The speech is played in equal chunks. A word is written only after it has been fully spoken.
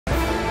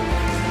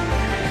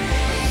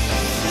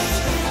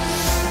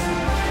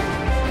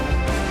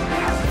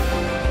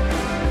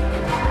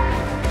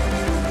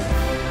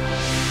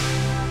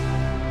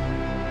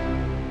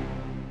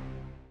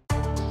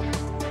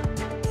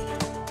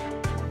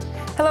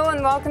Hello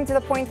and welcome to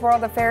The Point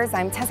World Affairs.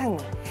 I'm Cha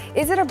Sang-mi.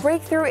 Is it a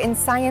breakthrough in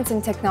science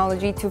and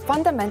technology to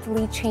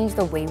fundamentally change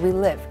the way we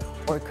live?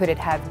 Or could it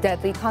have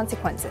deadly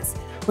consequences?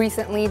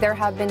 Recently, there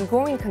have been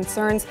growing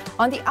concerns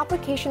on the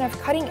application of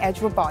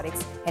cutting-edge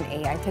robotics and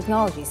AI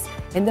technologies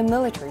in the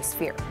military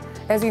sphere.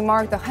 As we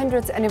mark the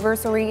 100th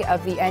anniversary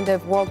of the end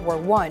of World War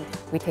I,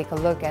 we take a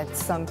look at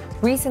some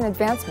recent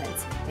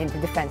advancements in the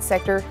defense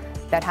sector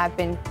that have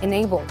been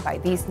enabled by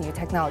these new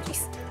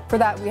technologies. For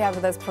that, we have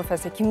with us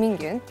Professor Kim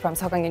Min-gyun from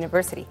Seogang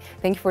University.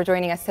 Thank you for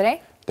joining us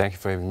today. Thank you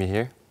for having me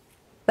here.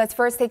 Let's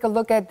first take a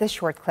look at this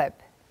short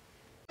clip.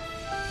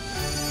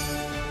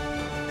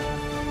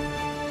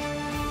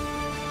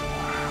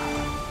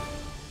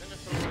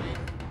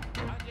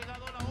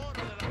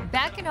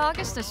 Back in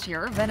August this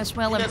year,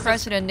 Venezuelan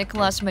President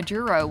Nicolas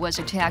Maduro was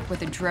attacked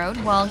with a drone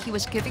while he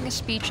was giving a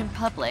speech in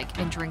public,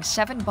 injuring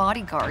 7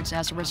 bodyguards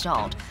as a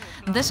result.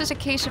 This is a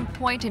case in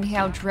point in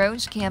how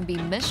drones can be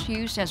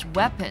misused as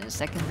weapons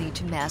that can lead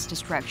to mass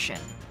destruction.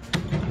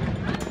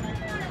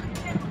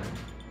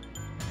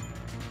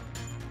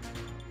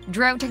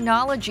 Drone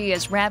technology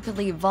is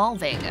rapidly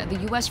evolving. The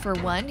U.S., for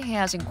one,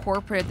 has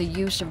incorporated the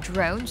use of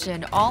drones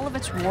in all of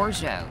its war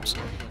zones.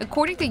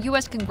 According to the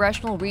U.S.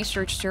 Congressional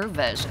Research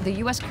Service, the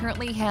U.S.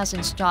 currently has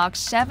in stock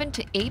 7,000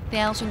 to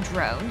 8,000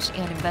 drones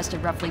and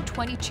invested roughly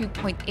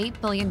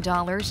 $22.8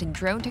 billion in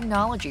drone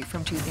technology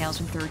from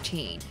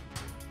 2013.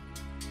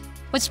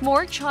 What's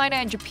more, China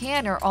and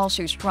Japan are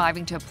also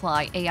striving to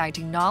apply AI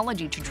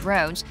technology to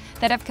drones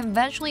that have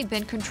conventionally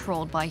been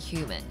controlled by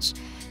humans.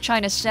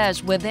 China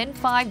says within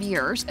 5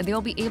 years,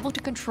 they'll be able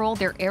to control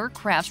their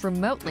aircrafts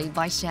remotely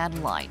by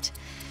satellite.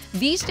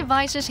 These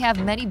devices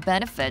have many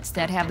benefits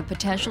that have the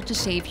potential to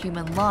save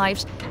human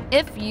lives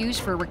if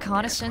used for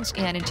reconnaissance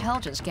and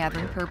intelligence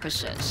gathering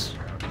purposes.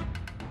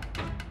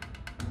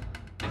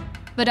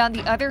 But on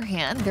the other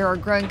hand, there are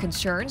growing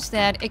concerns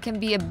that it can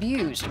be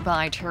abused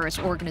by terrorist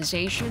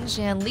organizations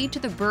and lead to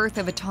the birth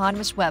of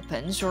autonomous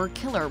weapons or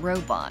killer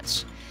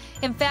robots.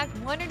 In fact,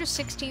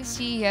 116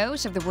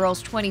 CEOs of the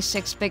world's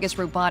 26 biggest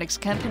robotics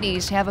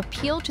companies have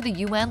appealed to the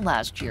UN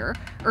last year,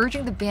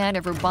 urging the ban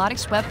of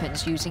robotics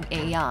weapons using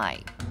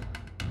AI.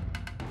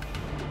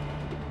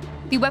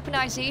 The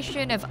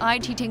weaponization of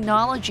IT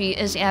technology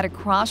is at a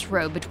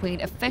crossroad between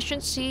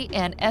efficiency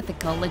and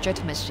ethical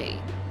legitimacy.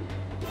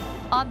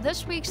 On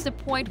this week's The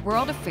Point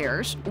World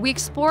Affairs, we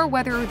explore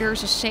whether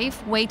there's a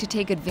safe way to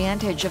take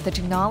advantage of the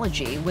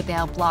technology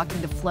without blocking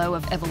the flow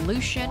of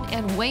evolution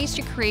and ways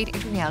to create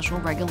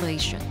international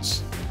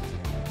regulations.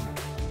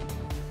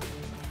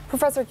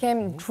 Professor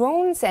Kim,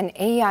 drones and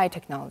AI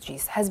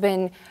technologies has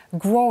been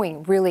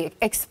growing really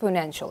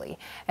exponentially.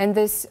 And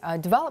this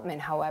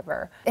development,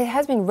 however, it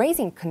has been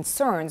raising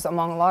concerns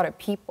among a lot of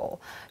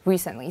people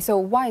recently. So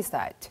why is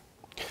that?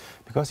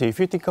 Because if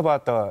you think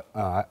about the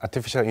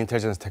artificial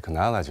intelligence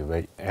technology,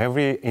 right,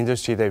 every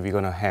industry that we're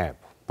going to have,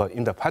 but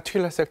in the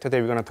particular sector that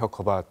we're going to talk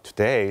about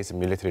today is the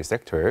military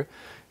sector,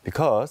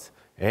 because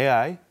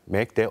AI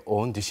make their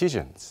own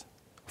decisions.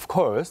 Of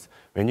course,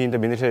 when you're in the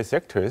military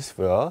sectors,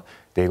 well,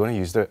 they're going to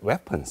use the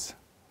weapons.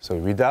 So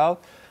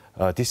without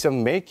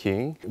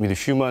decision-making, with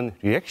human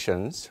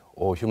reactions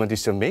or human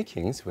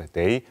decision-makings,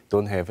 they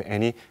don't have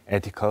any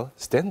ethical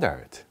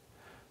standard.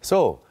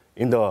 So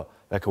in the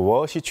like a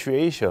war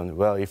situation,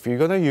 well, if you're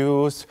going to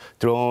use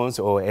drones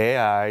or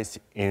AIs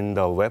in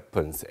the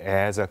weapons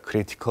as a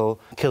critical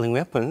killing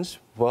weapons,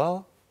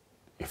 well,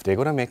 if they're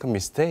going to make a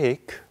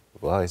mistake,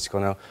 well, it's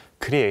going to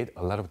create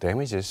a lot of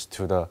damages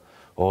to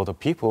all the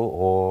people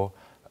or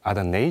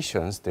other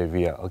nations that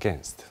we are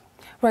against.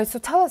 Right, so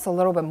tell us a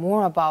little bit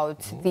more about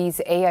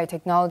these AI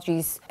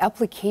technologies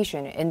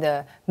application in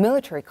the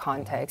military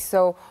context.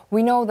 So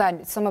we know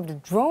that some of the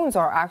drones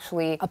are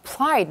actually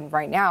applied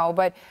right now,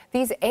 but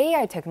these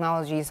AI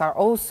technologies are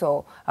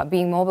also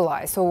being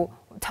mobilized. So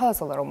tell us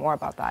a little more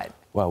about that.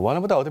 Well, one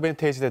of the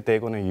advantages that they're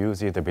going to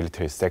use is the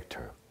military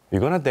sector. You're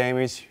going to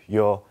damage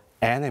your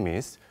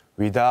enemies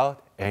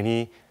without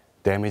any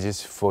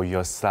damages for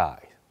your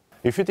side.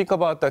 If you think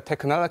about the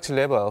technology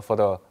level for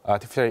the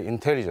artificial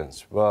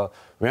intelligence, well,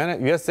 we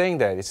are saying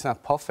that it's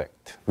not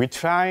perfect. We're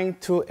trying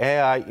to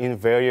AI in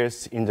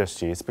various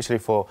industries,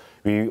 especially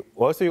we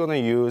also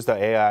going to use the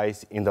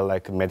AIs in the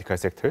medical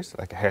sectors,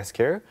 like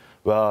healthcare.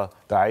 Well,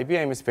 the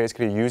IBM is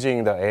basically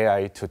using the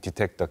AI to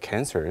detect the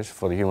cancers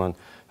for the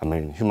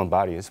human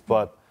bodies.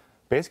 But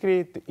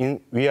basically,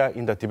 we are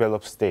in the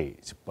developed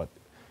stage. But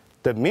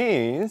that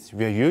means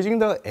we are using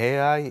the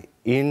AI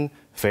in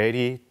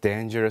very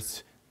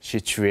dangerous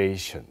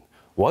situation.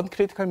 One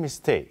critical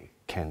mistake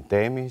can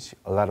damage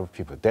a lot of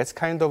people. That's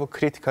kind of a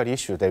critical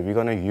issue that we're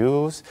going to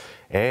use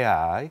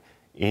AI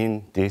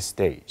in this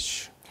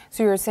stage.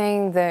 So you're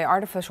saying the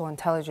artificial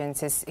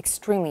intelligence is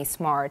extremely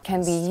smart,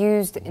 can be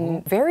used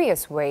in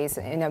various ways,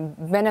 in a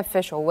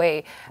beneficial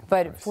way,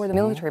 but for the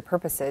military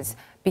purposes,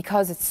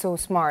 because it's so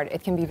smart,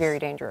 it can be very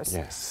dangerous.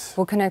 Yes.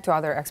 We'll connect to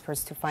other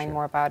experts to find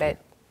more about it.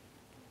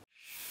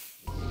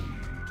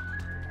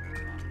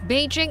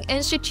 Beijing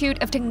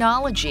Institute of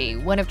Technology,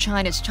 one of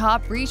China's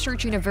top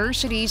research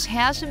universities,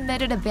 has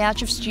admitted a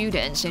batch of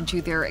students into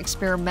their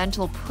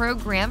experimental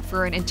program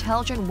for an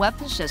intelligent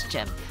weapon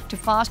system to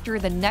foster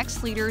the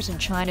next leaders in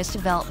China's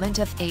development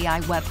of AI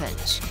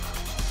weapons.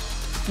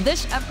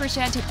 This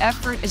unprecedented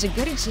effort is a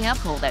good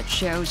example that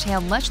shows how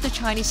much the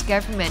Chinese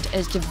government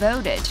is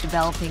devoted to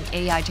developing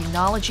AI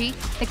technology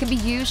that can be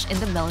used in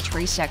the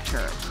military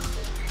sector.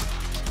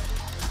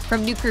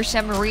 From nuclear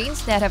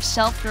submarines that have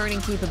self-learning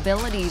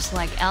capabilities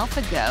like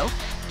AlphaGo,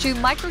 to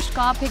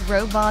microscopic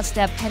robots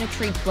that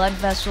penetrate blood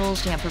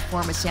vessels and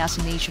perform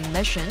assassination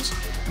missions,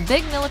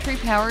 big military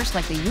powers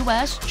like the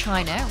US,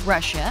 China,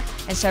 Russia,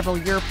 and several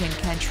European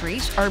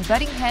countries are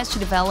butting heads to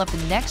develop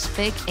the next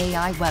big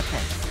AI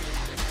weapon.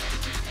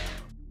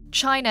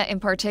 China, in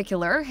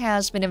particular,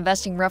 has been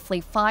investing roughly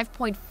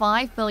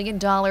 $5.5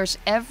 billion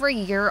every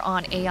year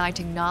on AI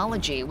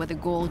technology with a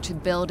goal to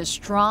build a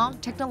strong,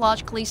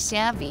 technologically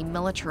savvy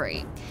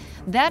military.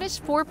 That is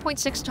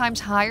 4.6 times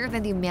higher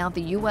than the amount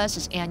the U.S.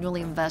 is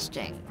annually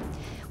investing.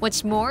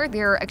 What's more,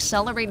 they're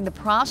accelerating the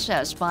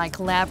process by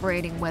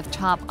collaborating with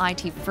top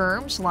IT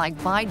firms like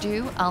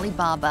Baidu,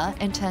 Alibaba,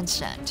 and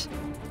Tencent.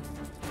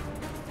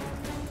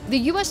 The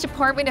U.S.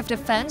 Department of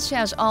Defense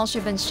has also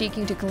been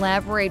seeking to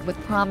collaborate with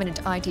prominent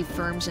IT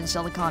firms in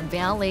Silicon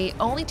Valley,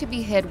 only to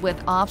be hit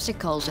with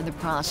obstacles in the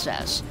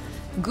process.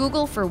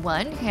 Google, for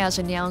one, has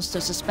announced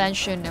the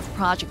suspension of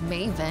Project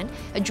Maven,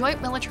 a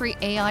joint military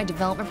AI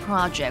development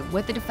project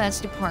with the Defense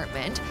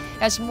Department,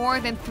 as more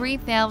than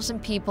 3,000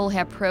 people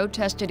have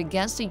protested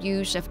against the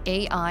use of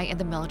AI in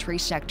the military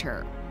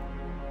sector.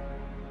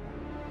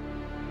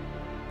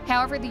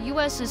 However, the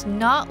U.S. is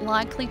not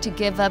likely to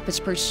give up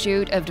its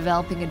pursuit of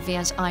developing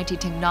advanced IT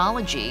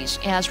technologies,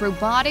 as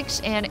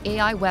robotics and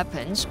AI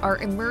weapons are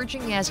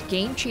emerging as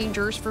game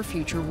changers for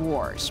future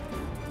wars.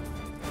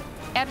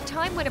 At a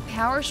time when a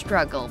power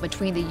struggle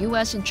between the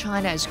U.S. and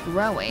China is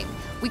growing,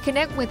 we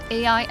connect with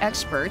AI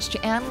experts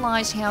to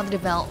analyze how the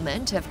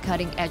development of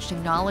cutting-edge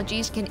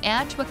technologies can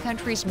add to a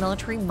country's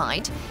military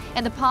might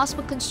and the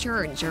possible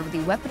concerns over the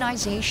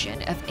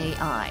weaponization of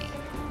AI.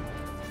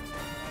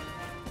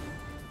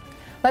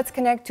 Let's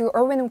connect to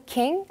Erwin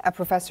King, a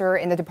professor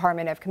in the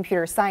Department of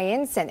Computer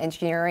Science and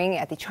Engineering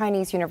at the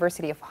Chinese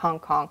University of Hong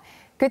Kong.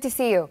 Good to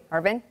see you,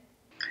 Erwin.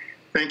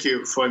 Thank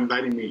you for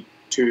inviting me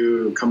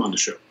to come on the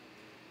show.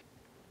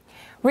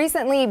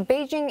 Recently,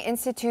 Beijing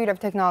Institute of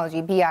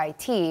Technology,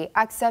 BIT,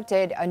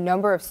 accepted a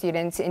number of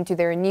students into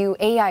their new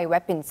AI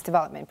weapons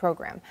development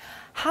program.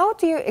 How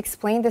do you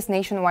explain this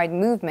nationwide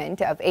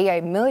movement of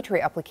AI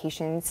military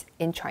applications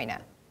in China?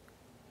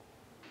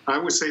 I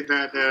would say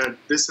that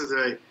this is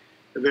a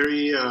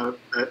very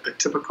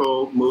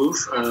typical move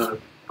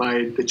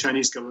by the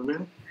Chinese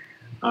government.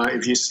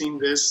 If you've seen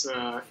this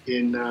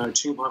in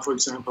Tsinghua, for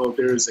example,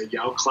 there is a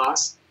Yao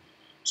class.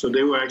 So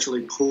they will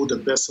actually pull the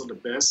best of the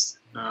best,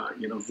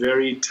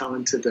 very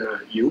talented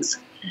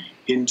youth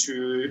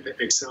into the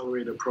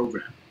accelerator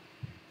program.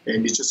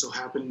 And it just so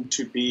happened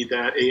to be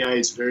that AI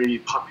is very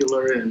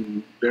popular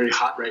and very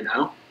hot right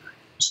now.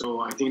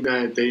 So I think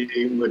that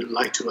they would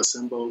like to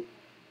assemble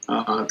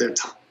their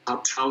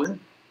top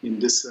talent in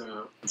this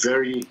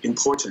very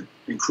important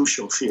and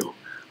crucial field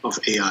of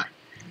AI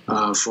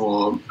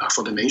for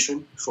the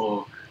nation,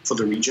 for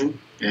the region,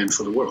 and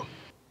for the world.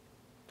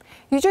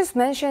 You just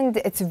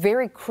mentioned it's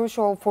very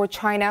crucial for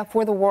China,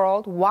 for the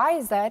world. Why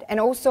is that? And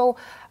also,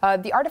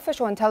 the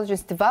artificial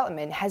intelligence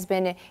development has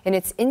been in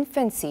its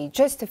infancy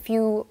just a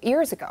few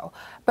years ago,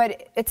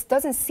 but it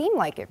doesn't seem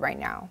like it right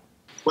now.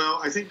 Well,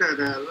 I think that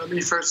let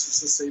me first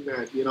say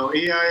that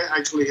AI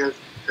actually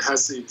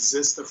has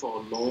existed for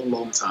a long,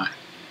 long time.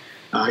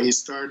 It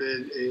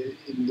started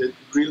in the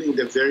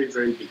very,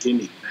 very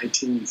beginning,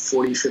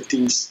 1940s,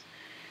 50s,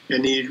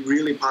 and it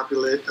really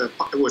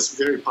was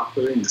very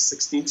popular in the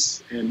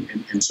 60s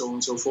and so on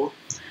and so forth.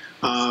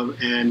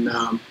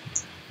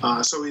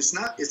 So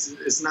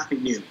it's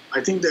nothing new.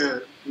 I think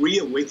the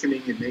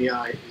reawakening in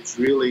AI is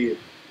really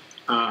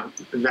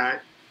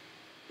that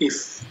it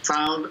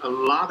found a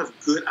lot of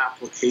good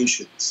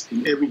applications,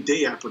 in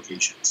everyday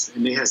applications,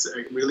 and it has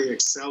really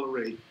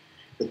accelerated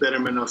the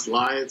betterment of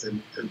life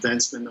and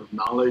advancement of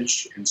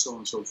knowledge and so on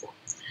and so forth.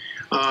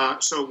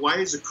 So why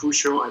is it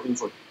crucial? I think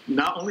for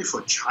not only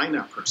for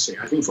China per se,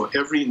 I think for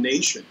every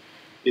nation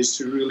is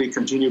to really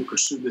continue to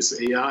pursue this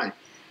AI,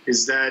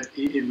 is that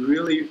it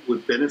really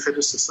would benefit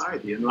the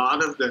society. And a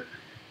lot of the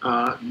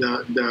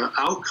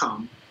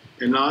outcome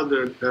and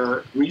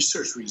other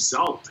research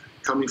result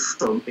coming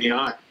from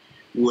AI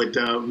would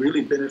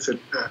really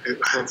benefit,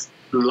 have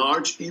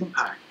large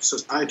impact,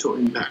 societal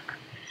impact.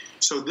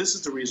 So this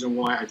is the reason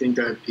why I think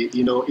that it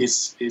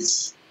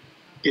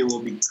will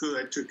be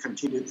good to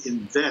continue to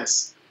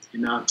invest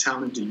in our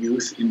talented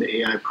youth in the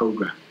AI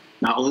program,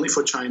 not only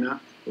for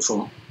China, but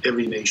for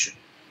every nation.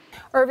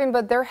 Erwin,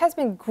 but there has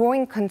been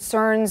growing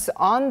concerns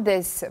on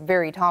this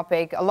very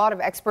topic. A lot of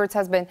experts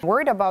have been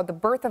worried about the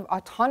birth of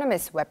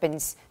autonomous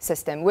weapons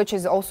system, which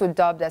is also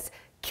dubbed as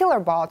killer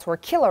bots or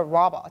killer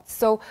robots.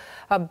 So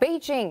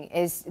Beijing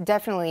is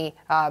definitely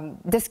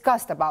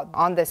discussed about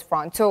on this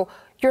front. So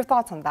Your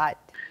thoughts on that?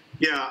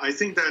 Yeah, I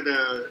think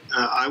that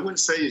I wouldn't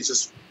say it's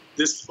just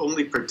this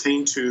only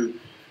pertain to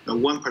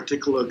one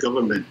particular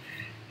government.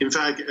 In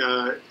fact,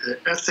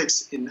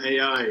 ethics in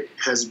AI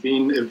has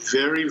been a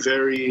very,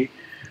 very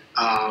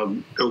hot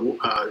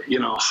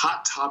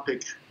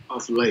topic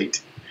of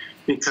late,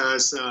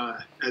 because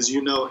as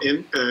you know,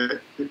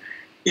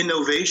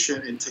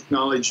 innovation in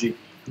technology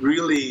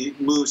really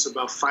moves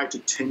about 5 to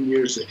 10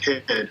 years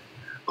ahead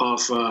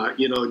of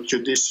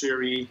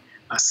judiciary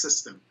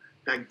system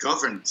that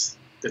governs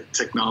the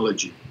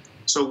technology.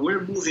 So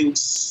we're moving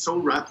so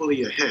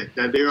rapidly ahead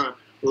that there are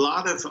a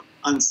lot of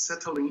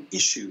unsettling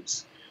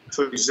issues.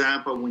 For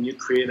example, when you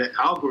create an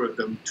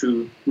algorithm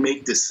to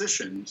make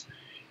decisions,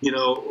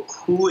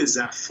 who is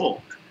at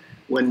fault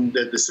when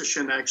the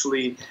decision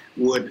actually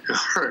would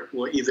hurt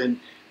or even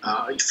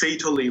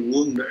fatally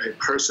wound a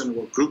person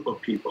or group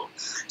of people.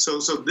 So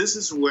this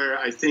is where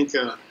I think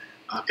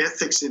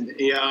ethics in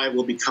AI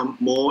will become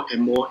more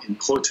and more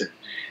important.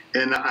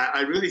 And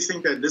I really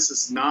think that this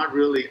is not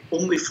really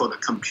only for the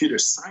computer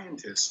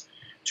scientists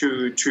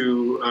to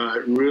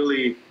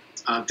really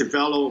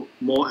develop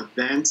more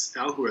advanced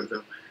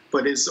algorithm,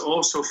 but it's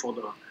also for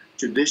the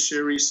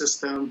judiciary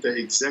system, the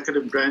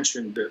executive branch,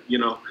 and the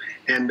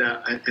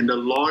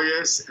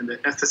lawyers and the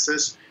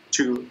ethicists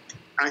to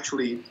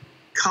actually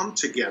come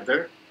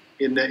together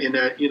in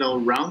a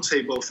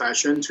roundtable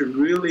fashion to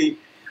really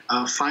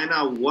find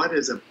out what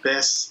is the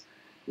best,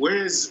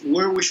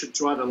 where we should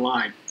draw the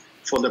line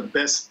for the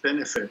best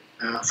benefit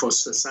for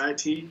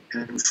society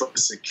and for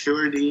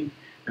security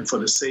and for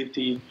the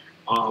safety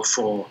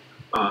for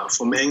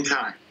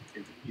mankind,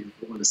 if you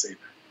want to say that.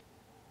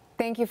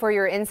 Thank you for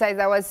your insights.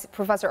 That was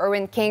Professor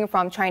Erwin King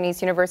from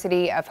Chinese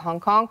University of Hong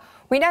Kong.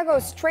 We now go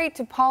straight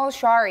to Paul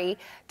Shary,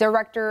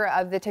 Director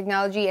of the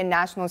Technology and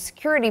National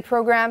Security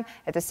Program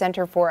at the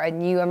Center for a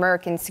New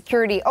American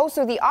Security,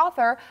 also the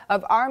author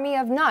of Army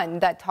of None,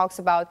 that talks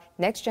about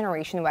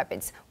next-generation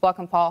weapons.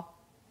 Welcome, Paul.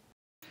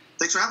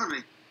 Thanks for having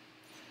me.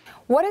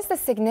 What is the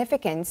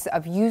significance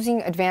of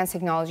using advanced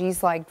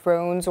technologies like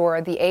drones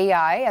or the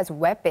AI as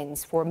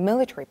weapons for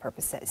military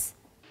purposes?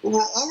 Well,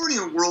 we're already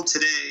in a world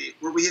today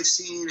where we have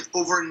seen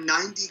over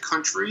 90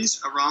 countries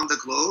around the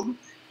globe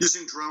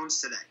using drones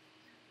today,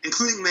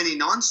 including many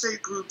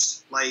non-state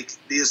groups like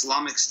the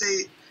Islamic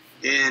State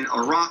in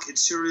Iraq and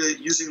Syria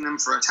using them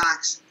for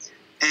attacks,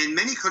 and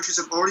many countries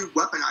have already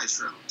weaponized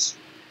drones.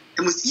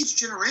 And with each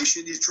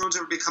generation, these drones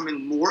are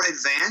becoming more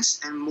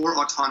advanced and more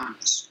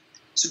autonomous.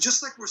 So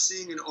just like we're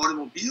seeing in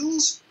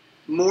automobiles,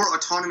 more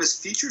autonomous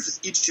features with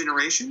each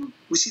generation,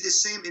 we see the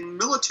same in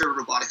military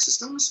robotic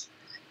systems.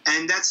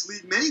 And that's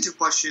lead many to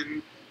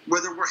question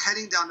whether we're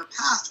heading down the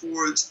path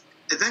towards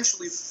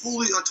eventually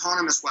fully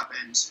autonomous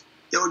weapons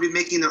that would be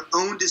making their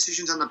own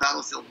decisions on the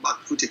battlefield about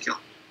who to kill.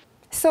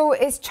 So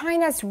is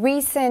China's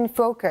recent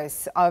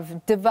focus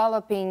of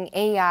developing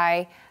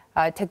AI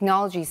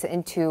technologies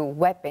into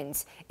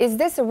weapons, is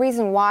this a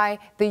reason why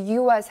the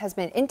U.S. has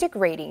been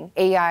integrating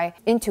AI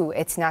into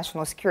its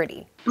national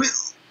security?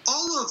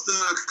 All of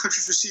the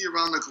countries we see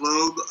around the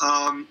globe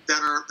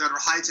that are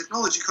high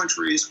technology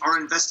countries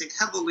are investing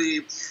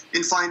heavily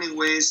in finding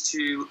ways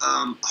to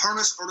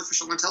harness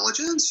artificial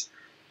intelligence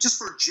just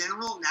for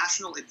general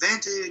national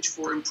advantage,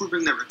 for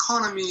improving their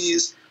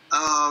economies,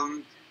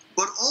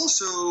 but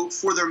also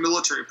for their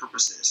military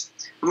purposes.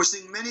 And we're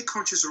seeing many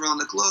countries around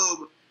the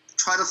globe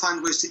try to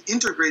find ways to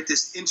integrate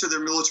this into their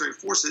military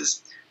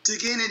forces to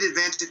gain an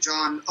advantage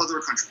on other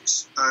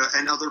countries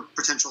and other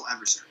potential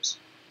adversaries.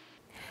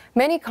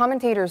 Many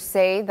commentators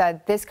say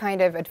that this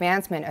kind of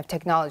advancement of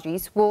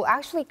technologies will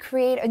actually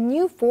create a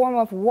new form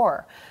of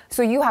war.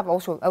 So you have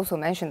also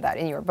mentioned that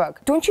in your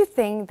book. Don't you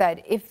think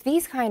that if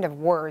these kind of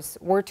wars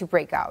were to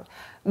break out,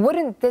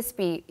 wouldn't this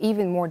be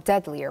even more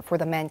deadlier for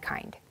the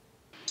mankind?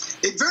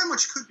 It very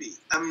much could be.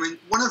 I mean,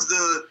 one of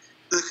the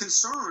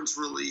concerns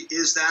really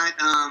is that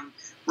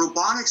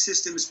robotic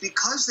systems,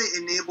 because they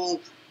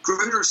enable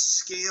greater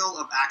scale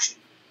of action,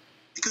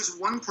 because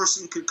one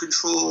person could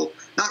control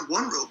not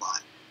one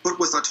robot, but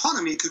with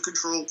autonomy could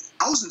control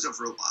thousands of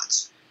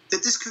robots,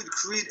 that this could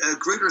create a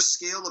greater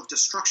scale of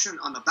destruction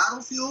on the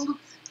battlefield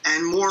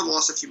and more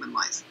loss of human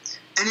life.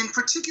 And in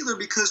particular,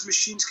 because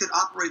machines could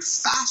operate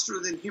faster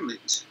than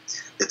humans,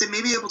 that they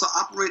may be able to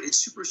operate at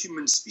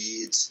superhuman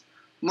speeds,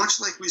 much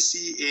like we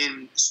see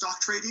in stock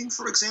trading,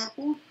 for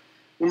example,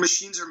 where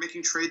machines are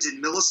making trades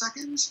in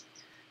milliseconds,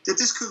 that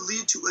this could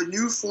lead to a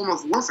new form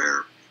of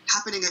warfare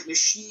happening at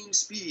machine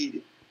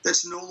speed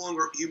that's no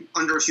longer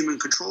under human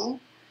control,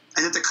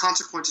 and that the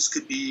consequences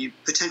could be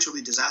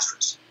potentially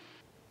disastrous.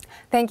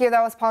 Thank you.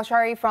 That was Paul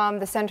Shary from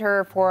the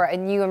Center for a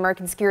New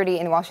American Security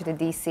in Washington,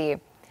 D.C.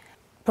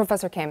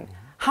 Professor Kim,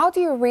 how do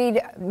you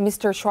read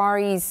Mr.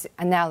 Shary's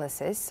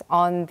analysis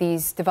on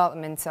these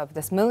developments of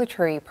this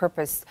military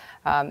purpose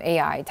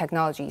AI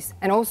technologies?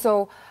 And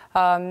also,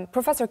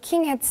 Professor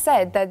King had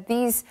said that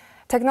these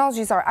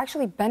technologies are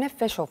actually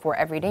beneficial for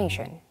every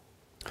nation.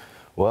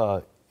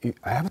 Well,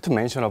 I have to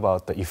mention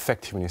about the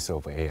effectiveness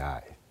of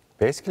AI.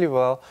 Basically,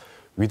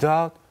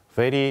 without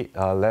very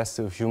less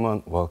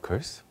human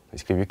workers,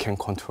 basically we can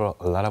control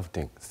a lot of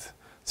things.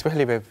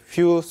 especially with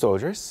few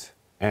soldiers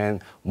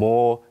and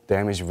more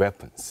damaged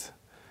weapons.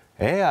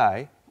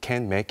 AI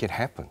can make it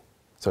happen.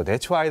 So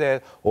that's why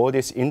that all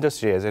this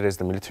industry, as well as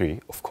the military,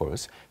 of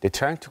course, they're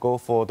trying to go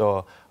for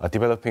the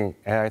developing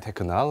AI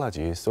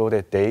technology so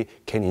that they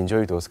can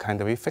enjoy those kind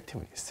of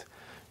effectiveness.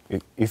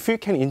 If you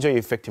can enjoy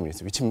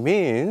effectiveness, which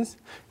means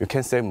you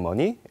can save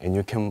money and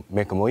you can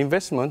make more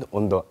investment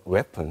on the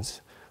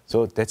weapons.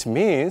 So that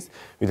means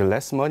with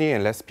less money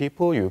and less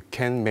people, you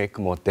can make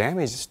more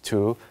damage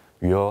to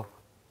your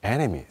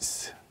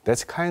enemies.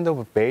 That's kind of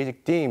a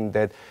basic theme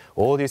that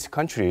all these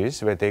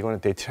countries where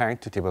they're trying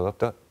to develop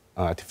the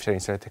artificial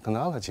intelligence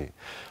technology.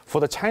 For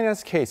the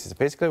China's case, it's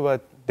basically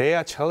what they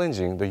are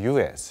challenging the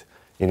US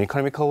in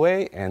economical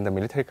way and the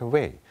military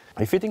way.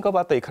 If you think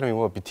about the economic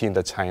war between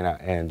the China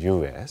and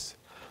US,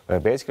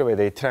 basically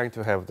they're trying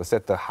to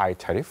set the high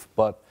tariff,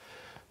 but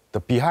the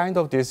behind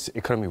of this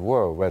economic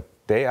war, where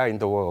they are in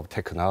the world of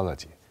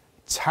technology.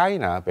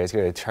 China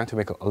basically is trying to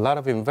make a lot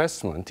of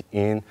investment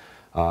in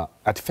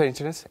artificial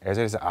intelligence as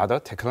well as other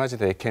technology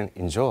they can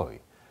enjoy.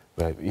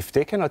 But if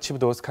they can achieve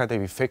those kind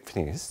of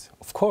effectiveness,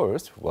 of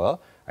course, well,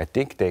 I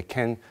think they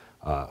can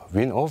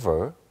win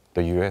over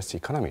the US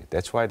economy.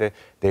 That's why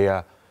they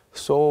are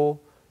so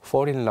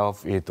fall in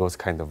love with those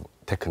kind of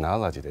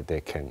technology that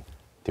they can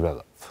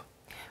develop.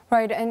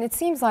 Right, and it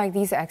seems like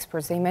these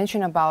experts, they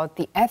mention about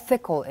the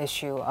ethical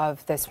issue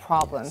of this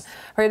problem. Yes.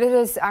 Right, it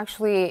is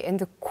actually in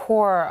the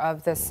core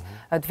of this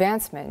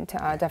advancement,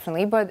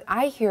 definitely. But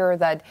I hear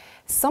that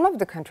some of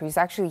the countries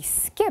actually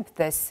skip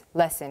this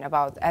lesson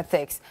about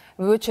ethics,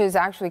 which is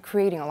actually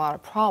creating a lot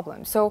of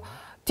problems. So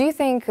do you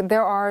think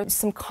there are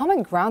some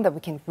common ground that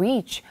we can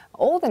reach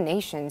all the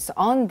nations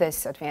on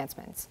this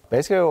advancements?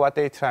 Basically, what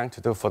they're trying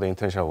to do for the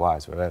international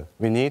wise, well,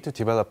 we need to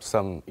develop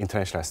some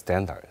international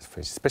standards,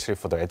 especially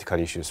for the ethical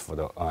issues for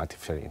the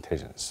artificial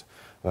intelligence.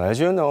 Well, as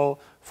you know,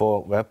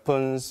 for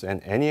weapons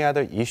and any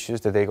other issues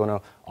that they're going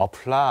to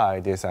apply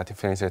this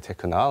artificial intelligence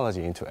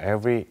technology into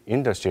every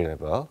industry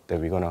level that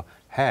we're going to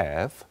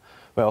have,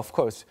 well, of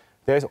course,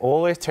 there's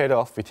always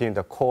trade-off between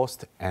the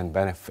cost and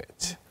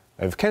benefit.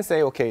 We can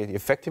say, okay,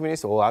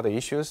 effectiveness or other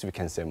issues, we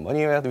can save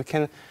money, we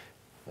can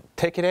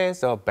take it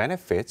as a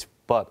benefit,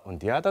 but on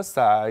the other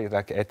side,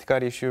 like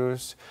ethical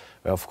issues,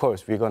 well, of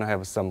course, we're going to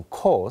have some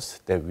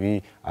costs that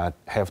we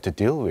have to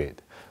deal with.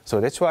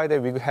 So that's why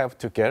that we have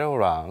to get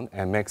around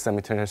and make some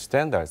international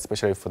standards,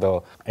 especially for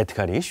the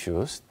ethical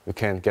issues. We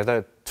can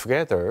gather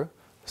together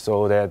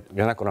so that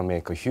we're not going to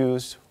make a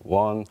huge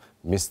one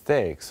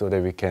mistake so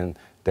that we can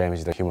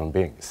damage the human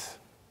beings.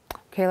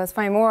 Okay, let's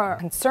find more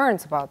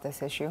concerns about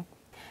this issue.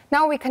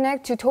 Now we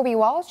connect to Toby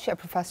Walsh, a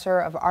professor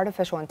of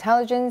artificial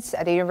intelligence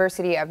at the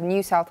University of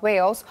New South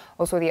Wales,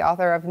 also the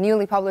author of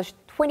newly published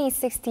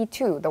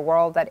 2062, The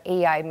World That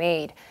AI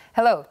Made.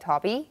 Hello,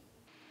 Toby.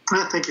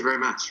 Thank you very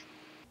much.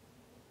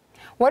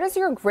 What is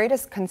your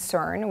greatest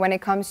concern when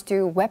it comes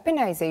to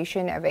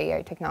weaponization of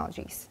AI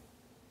technologies?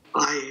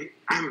 I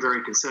am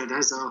very concerned,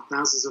 as are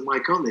thousands of my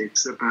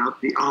colleagues, about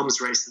the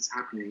arms race that's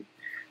happening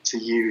to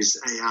use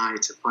AI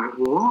to fight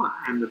war,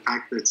 and the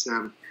fact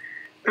that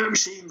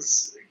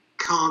machines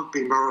can't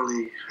be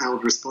morally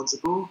held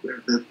responsible,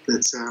 that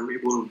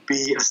it will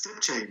be a step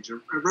change, a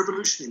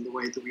revolution in the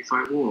way that we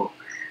fight war.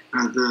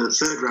 The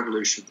third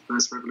revolution, the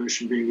first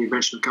revolution being the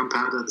invention of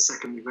gunpowder, the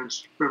second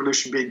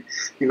revolution being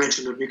the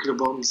invention of nuclear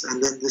bombs,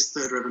 and then this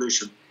third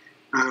revolution.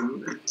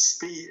 A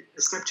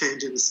step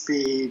change in the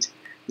speed,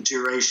 the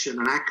duration,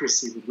 and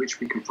accuracy with which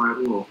we can fight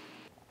war.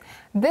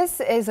 This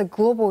is a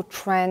global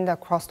trend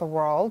across the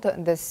world,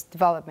 this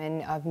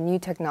development of new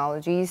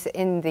technologies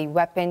in the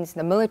weapons,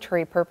 the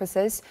military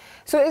purposes.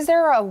 So is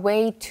there a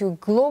way to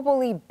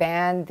globally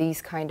ban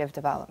these kind of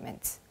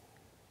developments?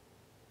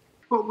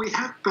 Well, we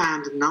have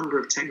banned a number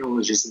of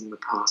technologies in the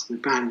past.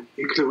 We've banned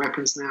nuclear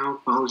weapons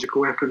now,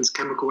 biological weapons,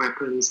 chemical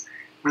weapons,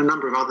 and a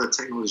number of other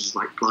technologies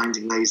like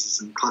blinding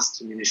lasers and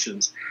cluster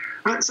munitions.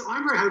 So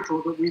I'm very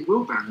hopeful that we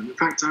will ban them. In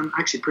fact, I'm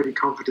actually pretty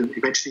confident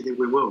eventually that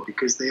we will,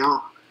 because they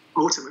are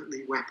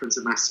ultimately weapons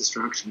of mass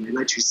destruction. They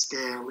let you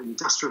scale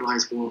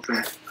industrialized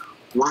warfare.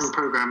 One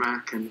programmer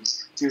can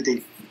do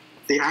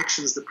the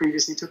actions that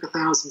previously took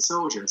 1,000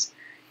 soldiers.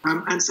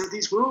 And so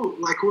these will,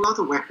 like all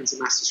other weapons of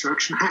mass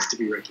destruction, have to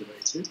be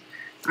regulated.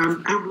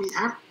 And we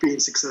have been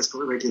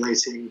successful at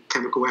regulating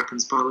chemical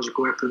weapons,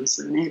 biological weapons,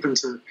 and even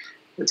to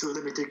a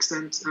limited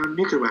extent,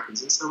 nuclear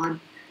weapons. And so I'm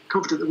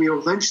confident that we will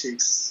eventually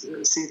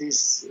see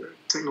these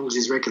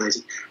technologies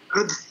regulated.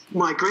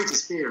 My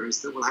greatest fear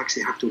is that we'll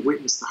actually have to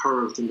witness the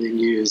horror of them being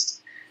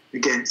used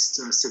against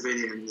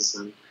civilians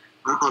and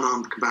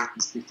unarmed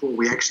combatants before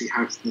we actually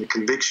have the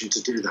conviction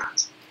to do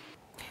that.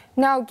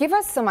 Now, give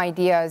us some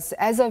ideas.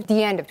 As of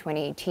the end of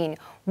 2018,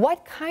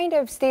 what kind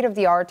of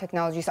state-of-the-art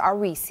technologies are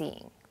we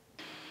seeing?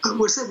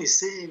 We're certainly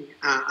seeing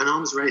an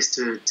arms race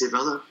to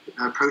develop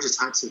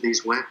prototypes of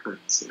these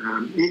weapons.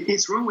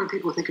 It's wrong when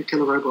people think of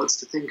killer robots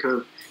to think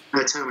of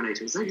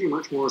Terminator. It's actually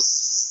much more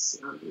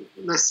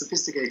less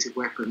sophisticated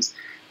weapons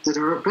that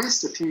are at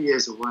best a few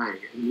years away.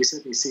 And we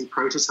certainly see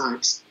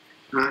prototypes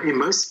in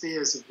most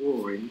spheres of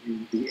war,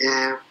 in the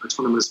air,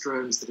 autonomous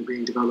drones that are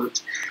being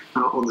developed.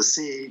 On the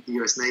sea, the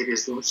US Navy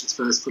has launched its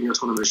first fully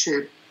autonomous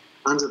ship.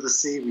 Under the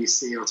sea, we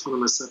see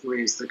autonomous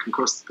submarines that can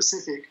cross the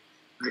Pacific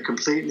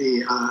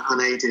completely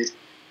unaided.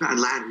 And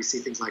land, we see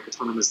things like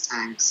autonomous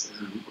tanks,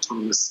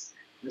 autonomous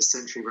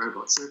sentry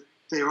robots. So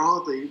there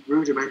are the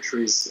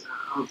rudimentaries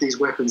of these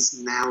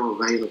weapons now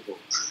available.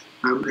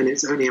 And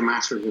it's only a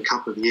matter of a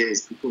couple of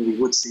years before we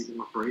would see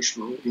them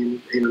operational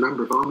in a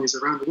number of armies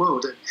around the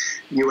world. And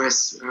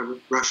US,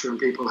 Russia, and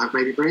people have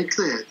made it very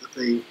clear that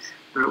they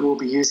will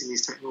be using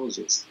these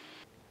technologies.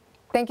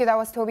 Thank you. That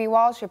was Toby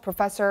Walsh, a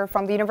professor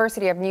from the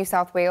University of New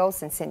South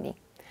Wales in Sydney.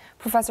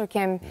 Professor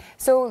Kim,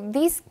 so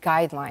these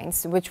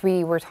guidelines, which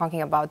we were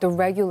talking about, the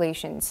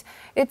regulations,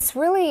 it's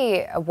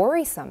really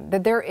worrisome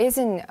that there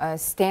isn't a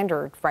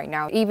standard right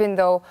now, even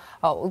though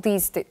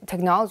these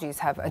technologies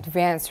have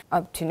advanced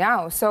up to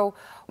now. So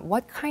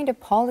what kind of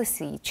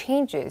policy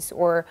changes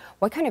or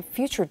what kind of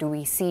future do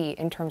we see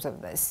in terms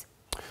of this?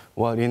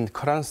 Well, in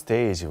current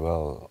stage,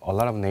 well, a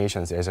lot of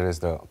nations, as well as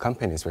the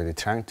companies, really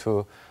trying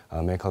to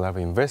make a lot of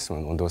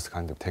investment on those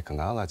kind of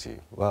technology.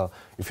 Well,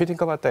 if you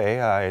think about the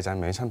AI, as I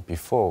mentioned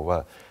before,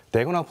 well,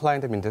 they're going to apply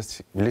in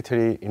the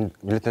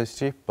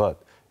military,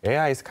 but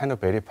AI is kind of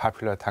very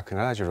popular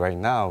technology right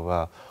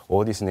now.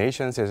 All these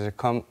nations, as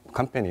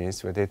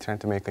companies, where they're trying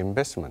to make an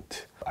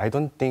investment. I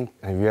don't think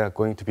we are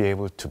going to be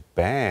able to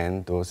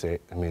ban those,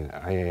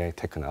 AI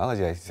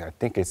technology. I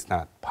think it's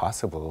not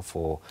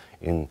possible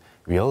in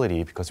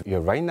reality, because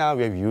right now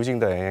we are using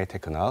the AI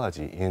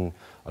technology in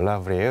a lot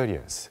of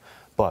areas.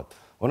 But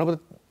one of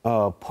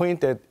the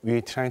points that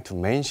we're trying to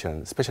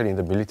mention, especially in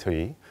the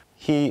military,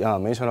 he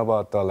mentioned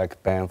about the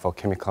ban for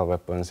chemical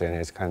weapons and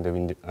its kind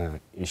of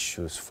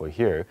issues for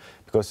here,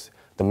 because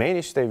the main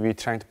issue that we're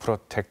trying to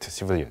protect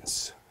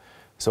civilians.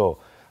 So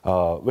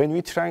when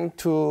we're trying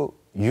to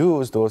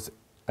use those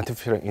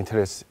artificial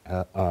intelligence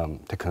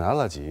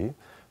technology,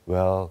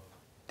 well,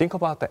 think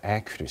about the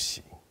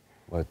accuracy.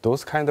 Well,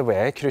 those kind of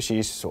accuracy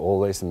issues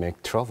always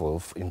make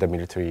trouble in the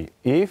military.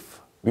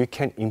 If we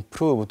can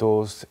improve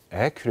those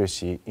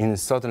accuracy in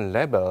certain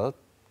level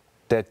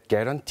that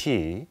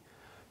guarantee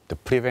the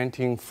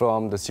preventing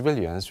from the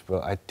civilians,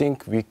 well, I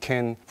think we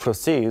can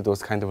proceed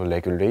those kind of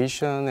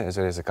regulation as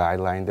well as a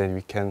guideline that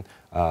we can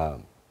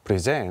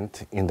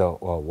present in the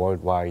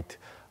worldwide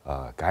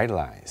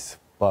guidelines.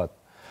 But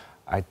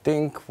I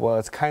think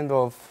it's kind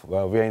of,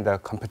 we're in the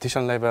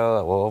competition level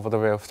all over the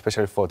world,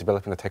 especially for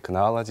developing the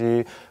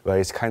technology, where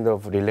it's kind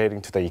of relating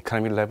to the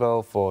economy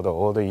level for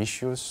all the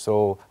issues.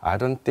 So I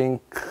don't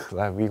think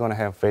we're going to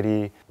have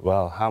very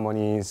well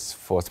harmonies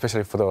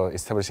especially for the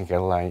establishing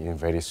guideline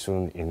very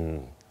soon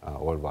in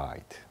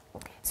worldwide.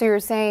 So you're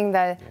saying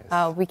that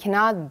yes. We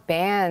cannot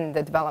ban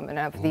the development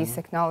of these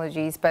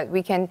technologies, but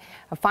we can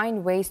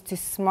find ways to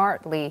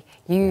smartly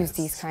use yes.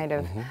 these kind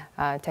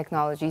of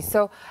technologies.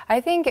 So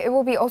I think it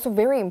will be also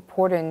very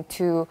important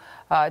to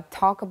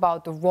talk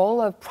about the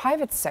role of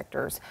private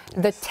sectors,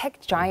 yes. the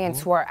tech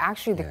giants who are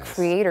actually the yes.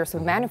 creators,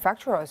 the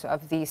manufacturers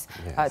of these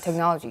yes.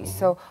 technologies.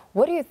 So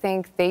what do you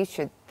think they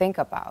should think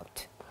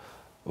about?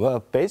 Well,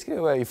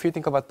 basically, if you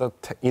think about the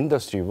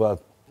industry,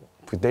 well,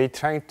 they're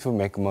trying to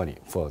make money.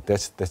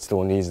 That's the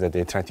only reason that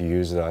they're trying to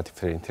use the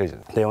artificial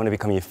intelligence. They want to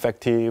become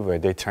effective, where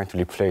they're trying to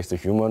replace the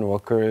human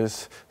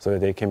workers so that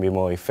they can be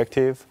more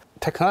effective.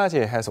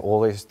 Technology has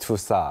always two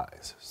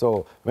sides.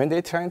 So when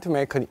they're trying to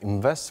make an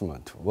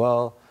investment,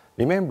 well,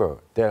 remember,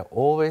 there are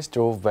always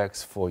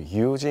drawbacks for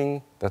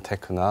using the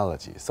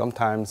technology.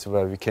 Sometimes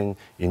we can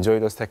enjoy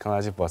those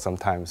technologies, but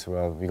sometimes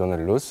we're going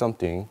to lose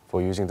something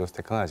for using those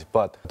technologies.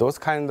 But those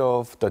kind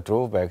of the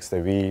drawbacks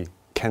that we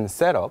can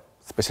set up,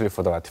 especially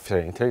for the artificial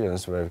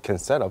intelligence, where we can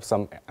set up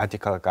some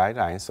ethical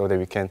guidelines so that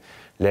we can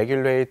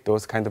regulate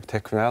those kind of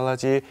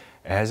technology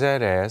as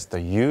well as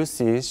the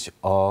usage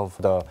of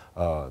the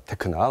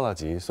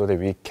technology so that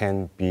we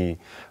can be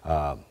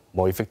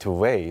more effective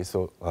ways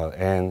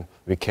and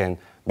we can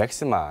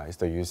maximize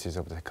the usage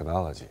of the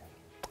technology.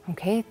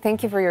 Okay,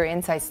 thank you for your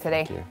insights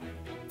today. Thank you.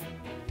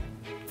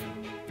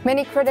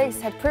 Many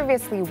critics had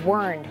previously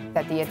warned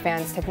that the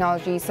advanced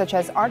technologies such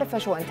as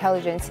artificial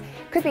intelligence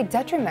could be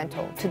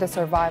detrimental to the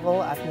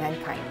survival of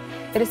mankind.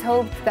 It is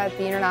hoped that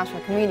the international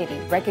community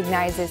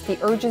recognizes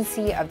the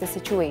urgency of the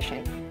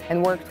situation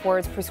and work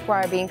towards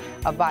prescribing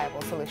a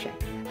viable solution.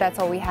 That's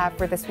all we have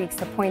for this week's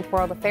The Point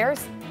World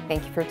Affairs.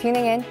 Thank you for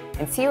tuning in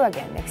and see you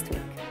again next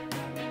week.